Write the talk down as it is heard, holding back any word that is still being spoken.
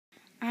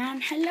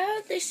And hello,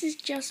 this is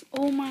just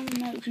all my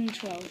remote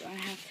controls. I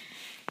have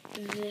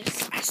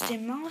this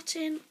Aston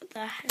Martin,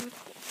 the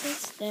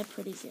helicopters, they're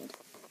pretty good.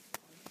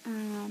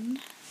 And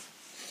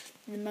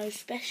the most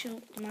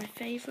special, my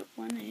favourite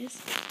one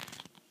is,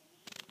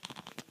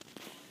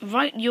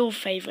 write your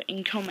favourite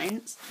in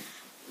comments.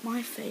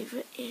 My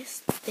favourite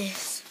is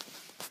this.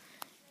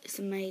 It's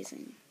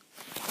amazing.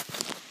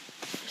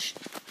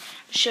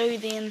 Show you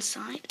the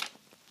inside.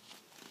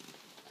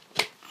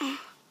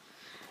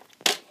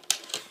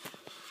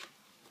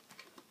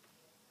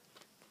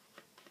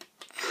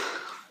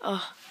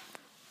 Oh,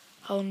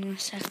 hold on a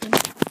second.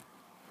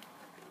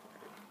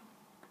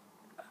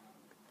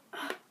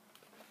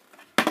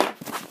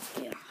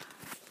 Yeah,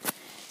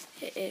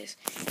 it is.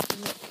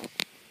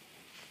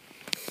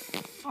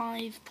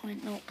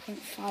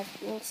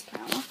 5.0.5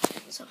 horsepower,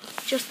 so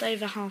just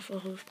over half a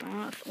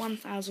horsepower. If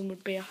 1,000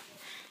 would be a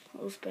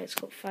horsepower, it's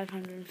got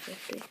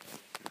 550.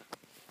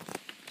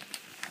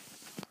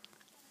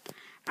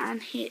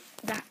 And here,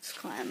 that's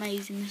quite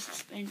amazing. The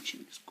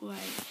suspension is great.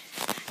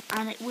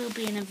 And it will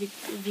be in a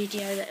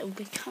video that will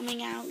be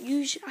coming out,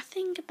 usually, I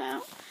think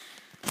about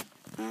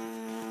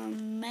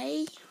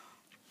May,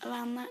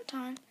 around that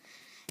time.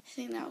 I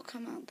think that will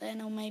come out then,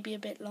 or maybe a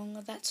bit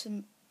longer. That's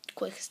the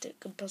quickest it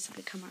could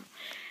possibly come out.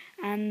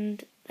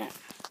 And that,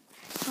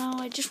 well,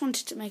 I just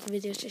wanted to make a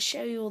video to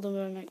show you all the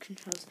remote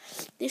controls.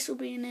 This will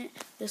be in it,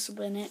 this will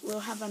be in it.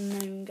 We'll have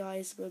Unknown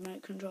Guy's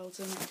remote controls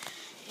in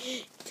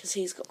it, because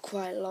he's got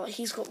quite a lot.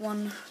 He's got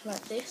one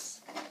like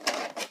this.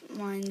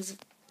 Mine's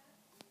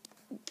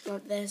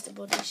like, there's the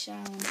body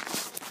shower.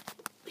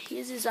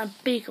 His is a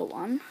bigger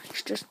one.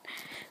 It's just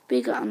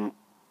bigger and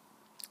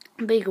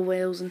bigger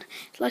wheels, and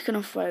it's like an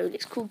off-road.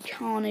 It's called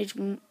Carnage.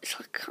 It's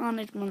like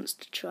Carnage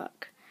Monster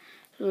Truck.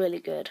 It's really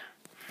good.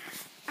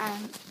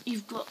 And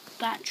you've got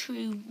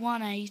battery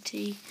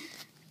 180,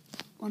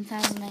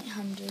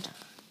 1,800,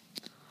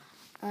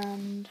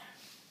 and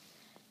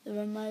the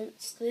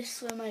remotes.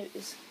 This remote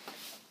is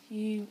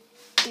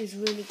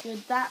really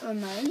good. That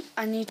remote,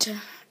 I need to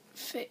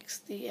fix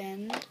the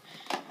end.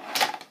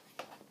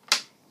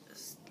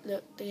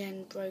 Look, the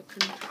end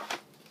broken.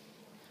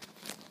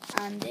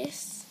 And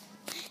this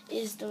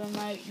is the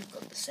remote. You've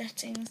got the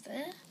settings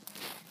there.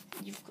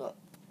 You've got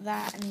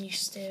that, and you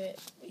steer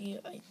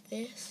it like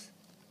this.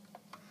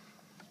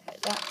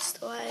 That's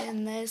the way,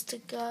 and there's to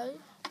go.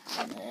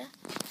 And there.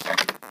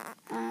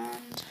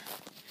 And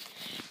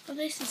well,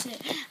 this is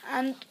it.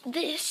 And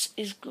this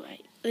is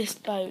great. This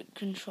boat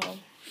control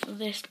for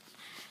this,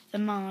 the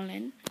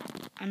Marlin.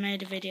 I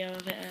made a video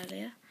of it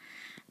earlier.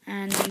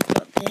 And you've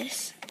got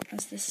this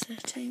as the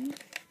setting.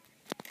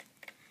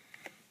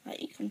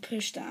 Like, you can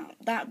push that out.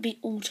 That'd be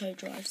auto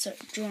drive, so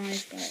it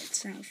drives by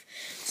itself.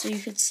 So you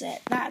could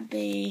set that'd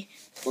be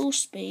full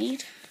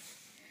speed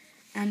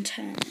and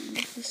turning.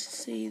 Let's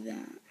see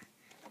that.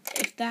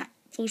 If that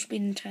full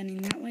speed and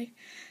turning that way,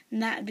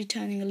 and that'd be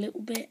turning a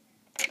little bit.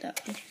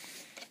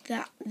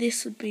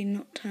 This would be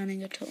not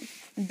turning at all.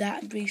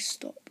 That'd be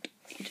stopped.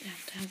 You'd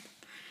have to have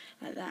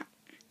like that.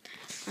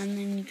 And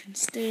then you can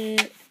steer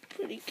it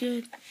pretty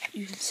good.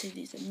 You can see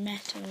these are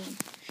metal.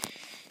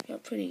 They're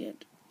pretty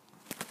good.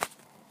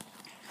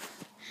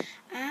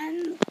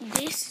 And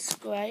this is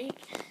great.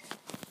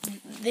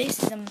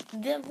 This is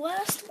the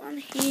worst one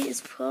here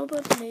is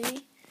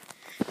probably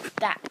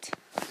that,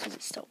 because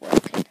it stopped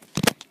working.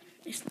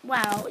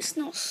 It's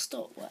not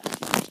stopped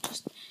working. It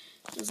just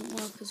doesn't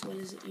work as well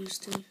as it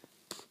used to.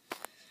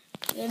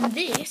 Then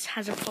this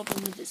has a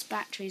problem with its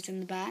batteries in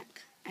the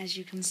back, as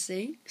you can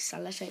see.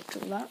 Sellotaped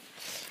all up.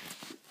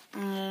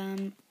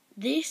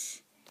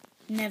 This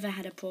never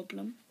had a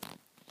problem.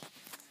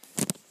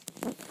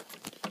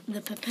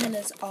 The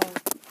propellers are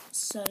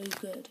so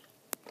good.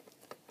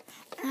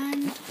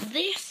 And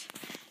this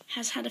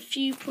has had a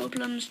few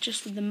problems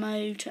just with the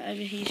motor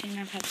overheating.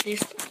 I've had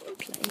this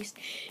replaced.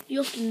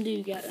 You often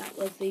do get that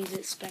with these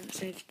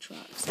expensive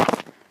trucks.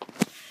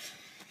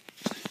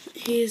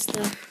 Here's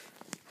the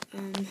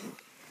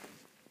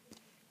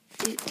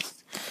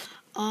it's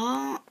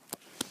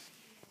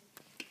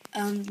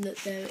look,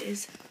 there it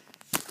is.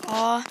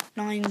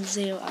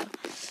 R90.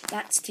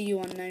 That's to you,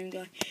 Unknown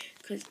Guy.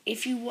 Because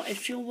if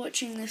you're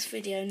watching this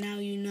video now,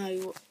 you know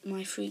what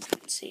my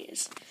frequency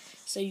is.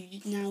 So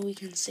now we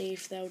can see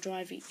if they'll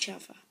drive each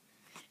other.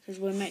 Because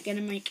we're going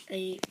to make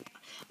a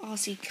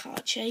RC car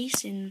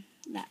chase in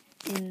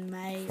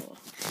May, or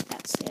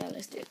that's the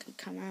earliest it could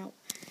come out.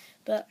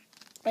 But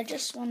I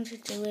just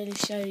wanted to really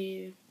show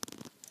you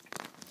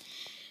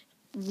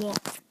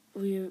what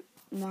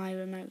my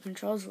remote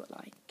controls were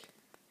like.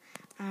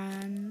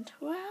 And,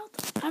 well,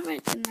 I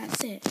reckon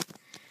that's it.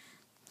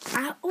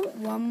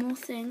 One more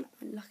thing.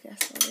 Lucky I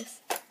saw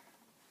this.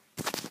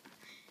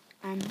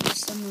 And the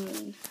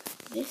submarine.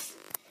 This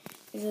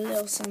is a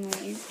little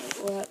submarine.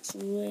 It works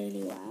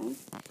really well.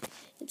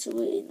 It's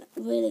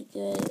really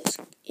good.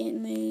 It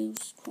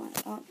moves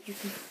quite up. You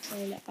can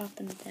control it up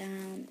and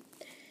down.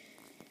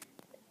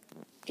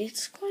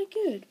 It's quite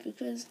good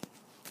because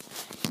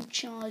you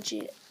charge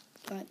it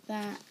like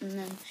that, and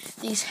then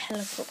these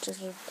helicopters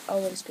have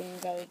always been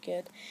very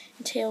good,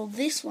 until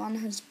this one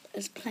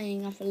is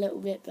playing up a little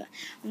bit, but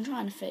I'm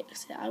trying to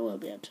fix it. I will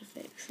be able to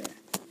fix it.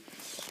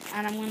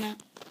 And I'm going to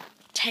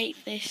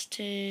take this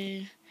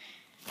to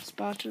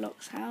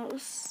Spartaloc's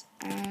house,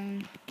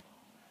 and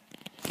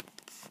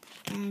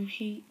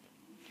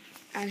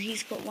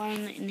he's got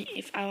one, and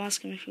if I'll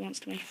ask him if he wants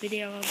to make a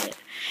video of it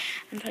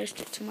and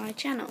post it to my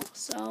channel.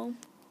 So,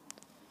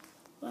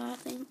 well, I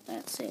think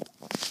that's it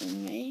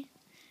from me.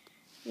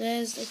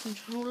 There's the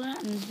controller,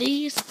 and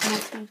these are my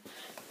two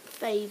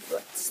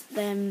favourites.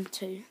 Them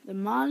two, the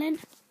Marlin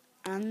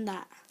and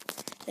that.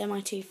 They're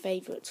my two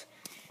favourites.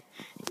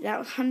 That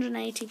was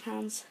 £180,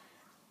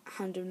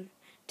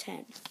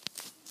 110,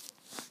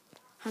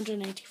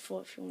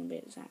 184 if you want to be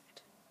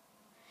exact.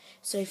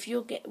 So if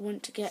you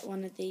want to get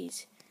one of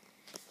these,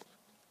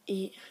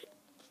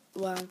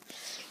 well,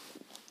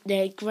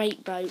 they're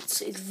great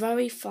boats. It's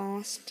very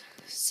fast,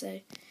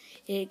 so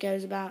it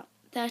goes about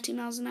 30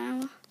 miles an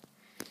hour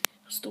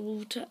across the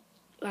water.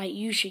 Like,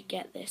 you should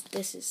get this.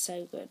 This is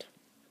so good.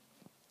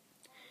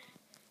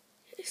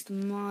 It's the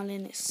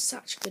Marlin. It's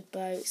such a good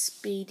boat. It's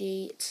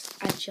speedy, it's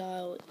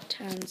agile, it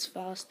turns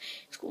fast.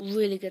 It's got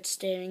really good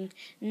steering.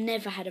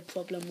 Never had a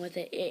problem with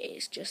it. It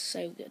is just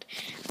so good.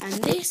 And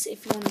this,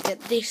 if you want to get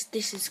this,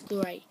 this is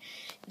great.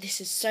 This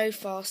is so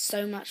fast,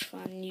 so much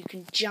fun. You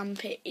can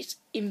jump it. It's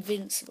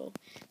invincible.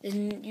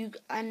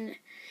 And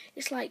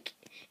it's like,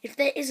 if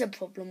there is a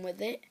problem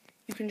with it,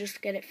 you can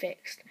just get it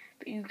fixed.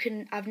 But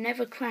I've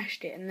never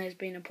crashed it and there's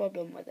been a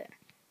problem with it.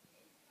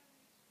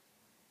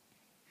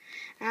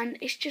 And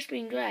it's just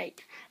been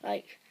great.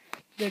 Like,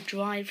 the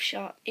drive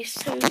shaft, it's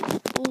so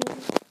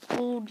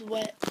all the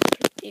way,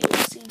 it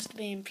all seems to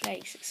be in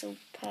place. It's all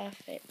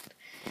perfect.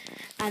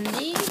 And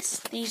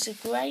these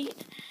are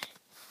great.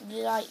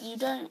 Like, you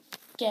don't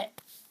get,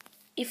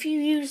 if you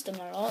use them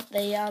a lot,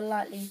 they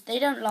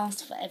don't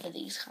last forever,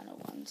 these kind of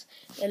ones.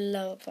 They're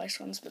lower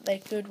price ones, but they're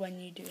good when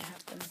you do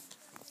have them.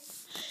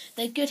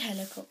 They're good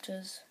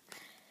helicopters.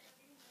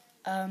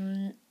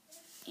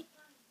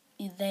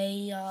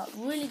 They are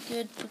really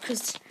good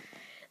because,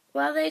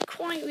 well, they're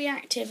quite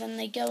reactive and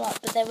they go up,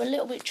 but they're a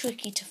little bit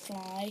tricky to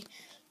fly.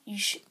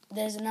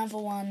 There's another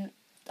one,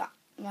 that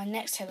my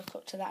next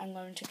helicopter that I'm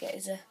going to get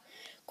is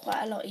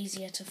quite a lot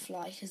easier to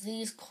fly, because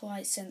these are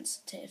quite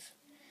sensitive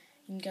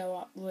and go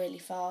up really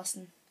fast,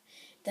 and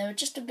they're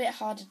just a bit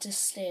harder to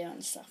steer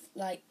and stuff.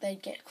 Like, they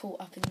get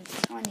caught up in the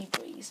tiny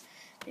breeze,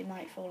 they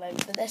might fall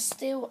over, but they're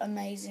still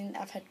amazing.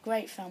 I've had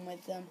great fun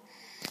with them.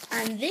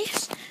 And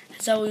this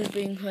has always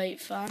been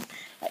great fun.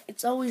 Like,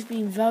 it's always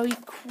been very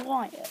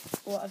quiet,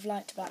 what I've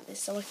liked about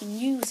this, so I can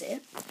use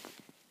it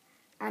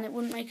and it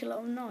wouldn't make a lot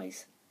of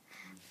noise.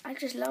 I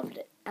just loved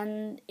it,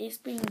 and it's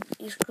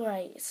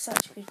great. It's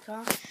such a good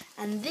car.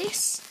 And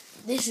this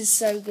is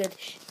so good.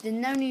 There's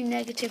no new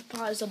negative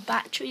parts or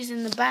batteries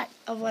in the back,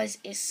 otherwise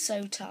it's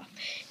so tough.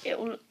 It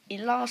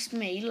lasts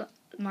me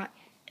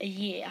a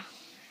year,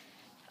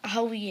 a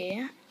whole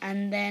year,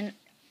 and then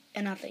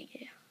another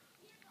year.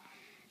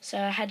 So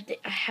I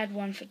had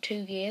one for 2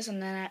 years,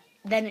 and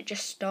then it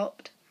just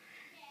stopped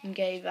and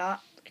gave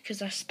up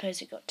because I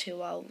suppose it got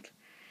too old.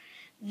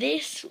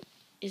 This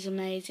is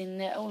amazing.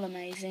 They're all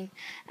amazing.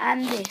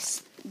 And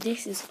this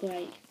is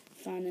great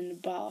fun in the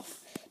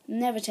bath.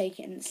 Never take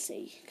it in the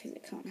sea because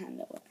it can't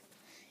handle it.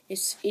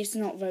 It's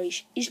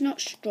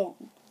not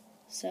strong,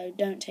 so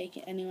don't take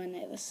it anywhere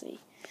near the sea.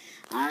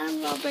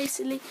 And well,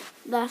 basically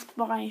that's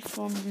bye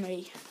from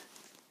me.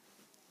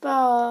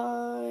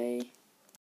 Bye.